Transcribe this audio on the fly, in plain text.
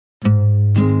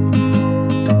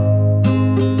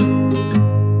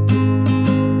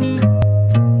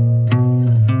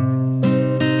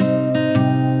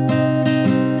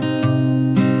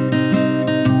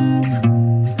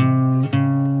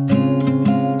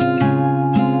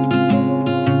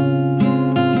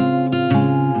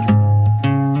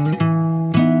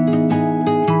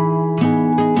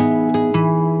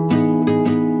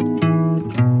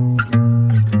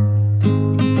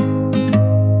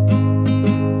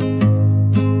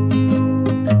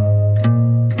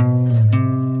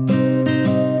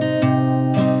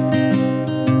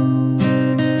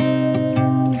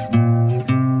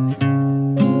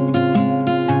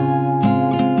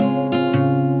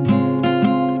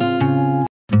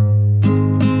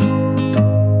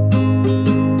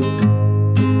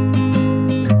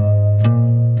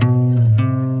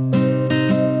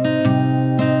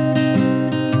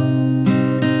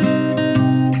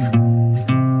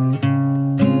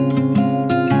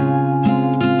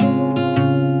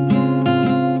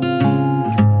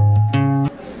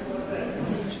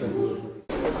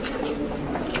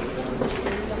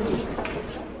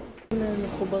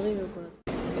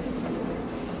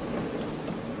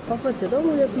פאפה, אתה לא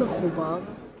אמור להיות מחובר.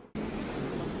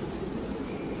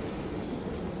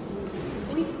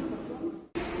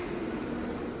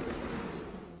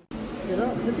 תראה,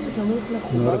 חשבתי שאתה אמור להיות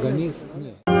מחובר. אורגניסט.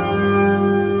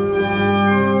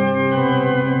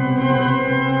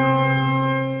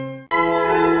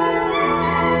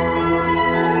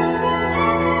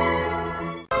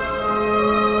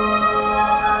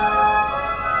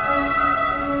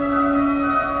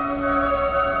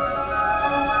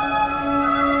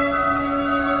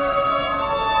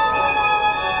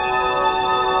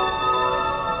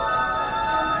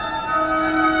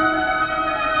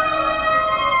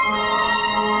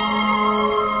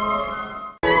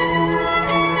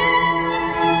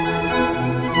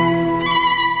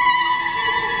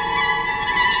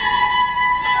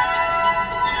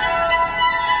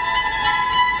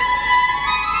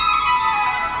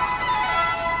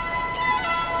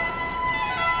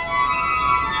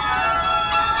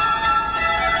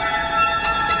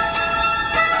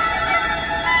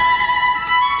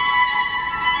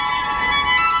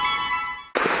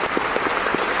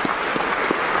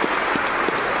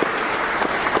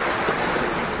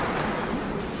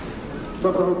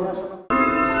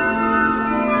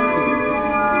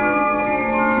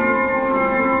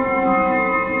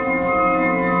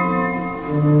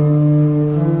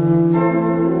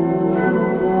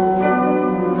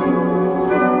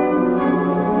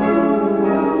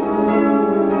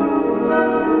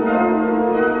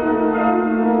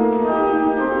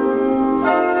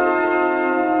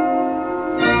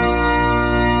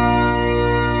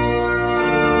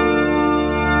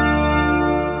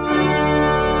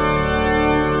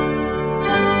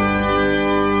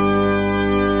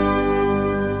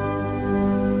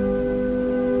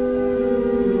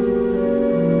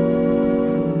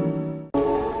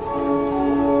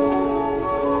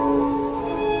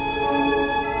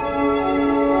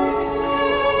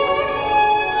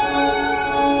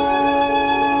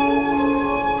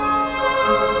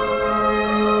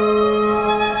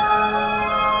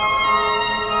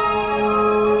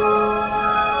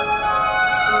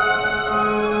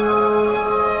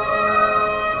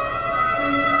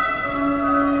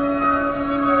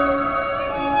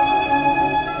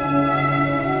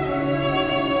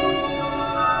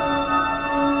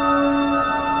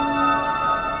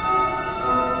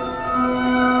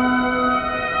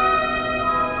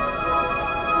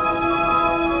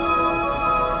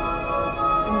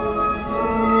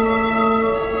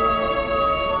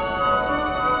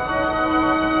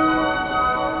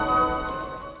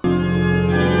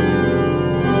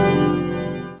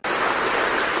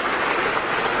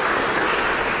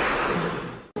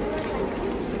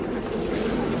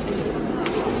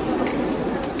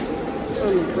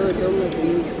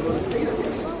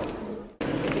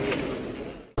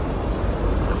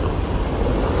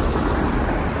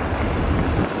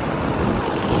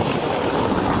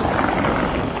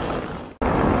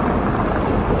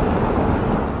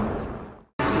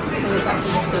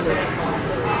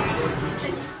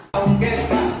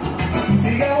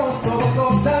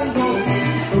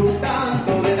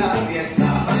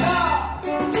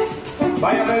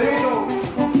 Vaya Pedrito,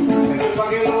 esto es para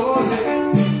que lo goce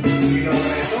y lo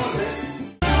reconoce.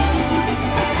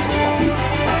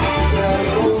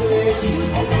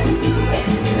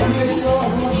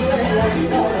 Somos de las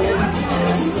tardes,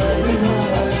 las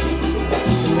lágrimas,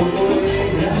 solo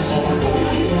ellas,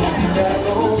 ya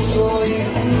no soy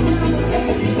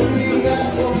ni la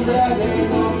sombra de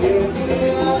lo que fui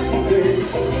antes,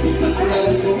 una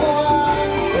vez como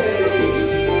antes,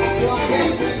 lo que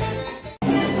pensé.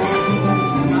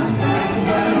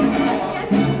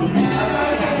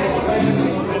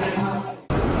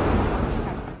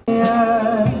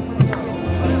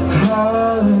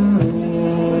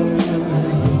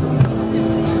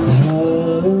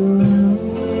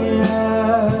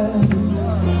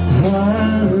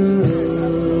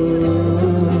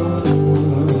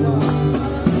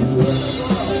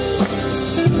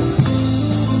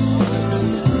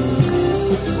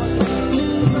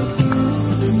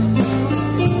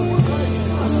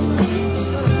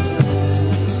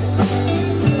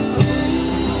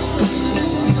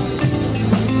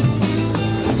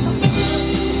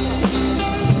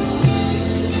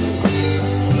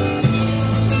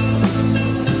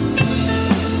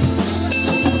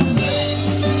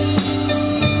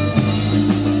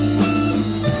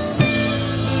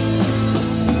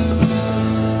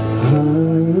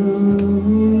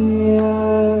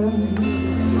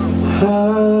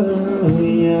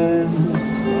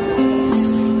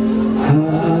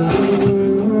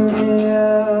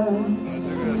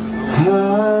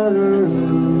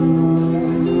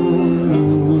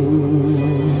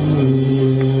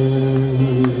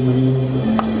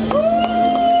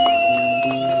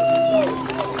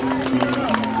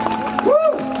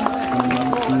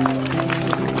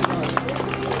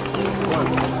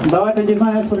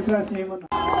 прекрасні імена.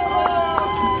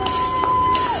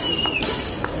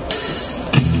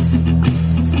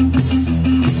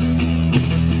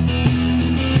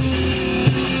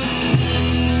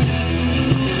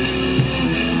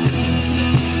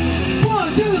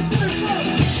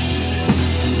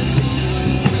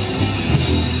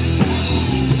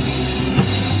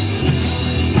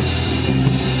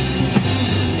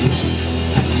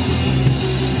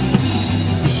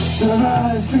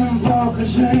 Давай всім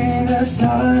покажи, де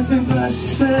ставити перший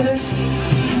сир.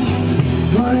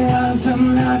 Твоя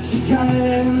земля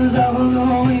чекає,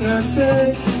 забудуй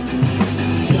неси,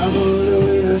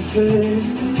 забудуй неси,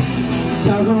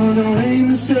 забудуй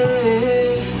неси.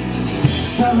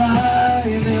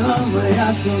 Вставай, мила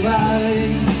моя, вставай,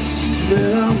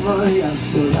 мила моя,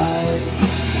 вставай,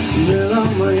 мила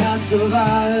моя,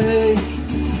 вставай.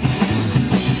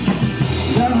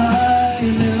 Давай,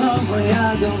 мила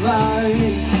моя, давай,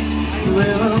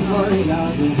 мила моя,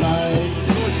 давай,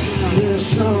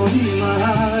 пішов і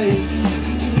май.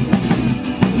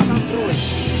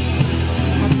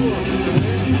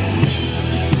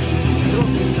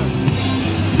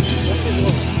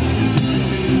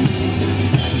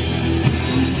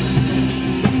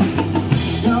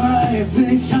 Давай,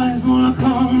 пий чай з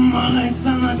молоком, молиться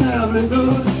на добрий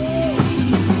дух.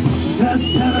 Без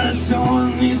тебе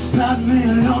сьогодні склад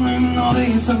мільйонів нових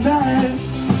собак.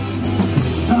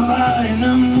 Давай, не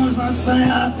можна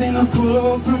стояти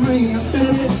навколо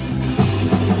промінити.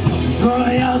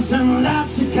 Твоя земля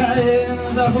чекає,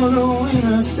 забудуй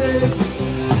неси,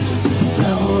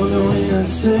 забудуй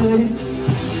неси,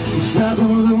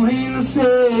 забудуй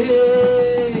неси.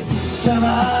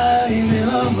 Вставай,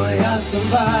 мила моя,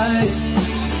 вставай,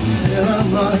 мила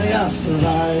моя,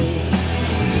 вставай,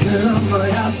 мила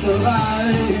моя,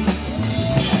 вставай.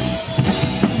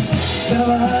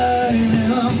 Давай,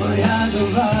 мила моя,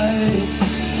 давай,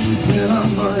 мила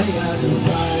моя,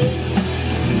 давай,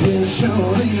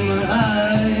 пішов і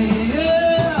май.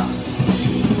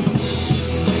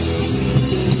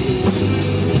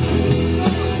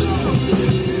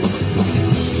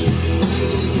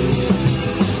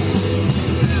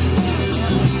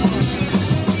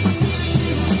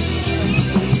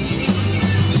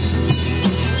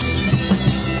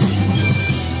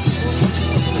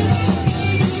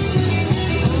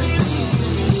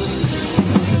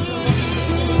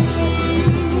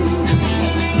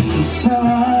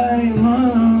 Вставай,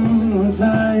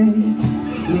 молодай,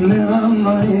 мила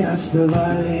моя,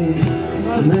 вставай,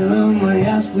 мила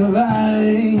моя,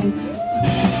 вставай.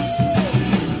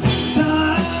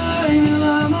 Вставай,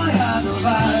 мила моя,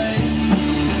 давай,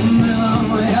 мила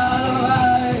моя,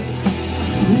 давай,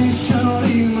 пішов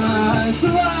і май.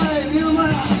 Вставай, мила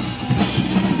моя,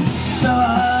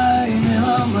 вставай,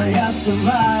 мила моя,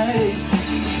 вставай,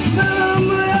 мила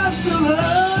моя,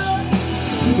 вставай,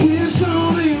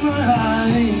 пішов і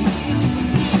май.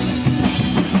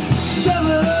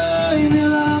 Давай,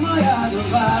 мила моя,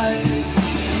 давай,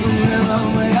 мила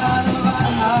моя,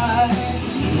 давай,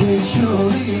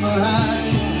 пішов і май.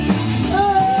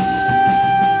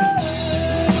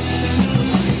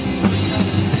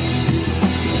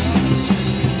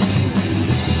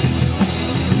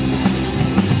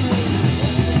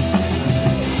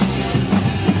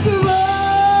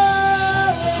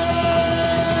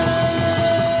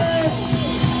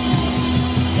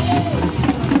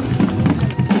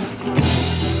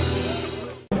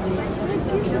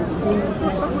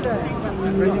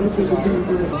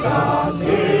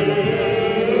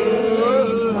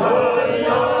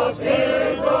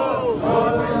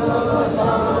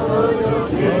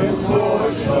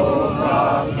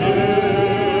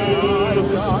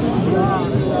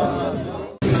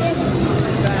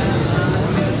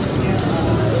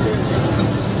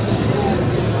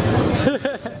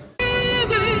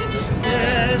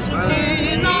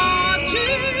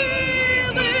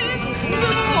 Навчились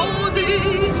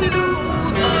зводить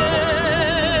люди.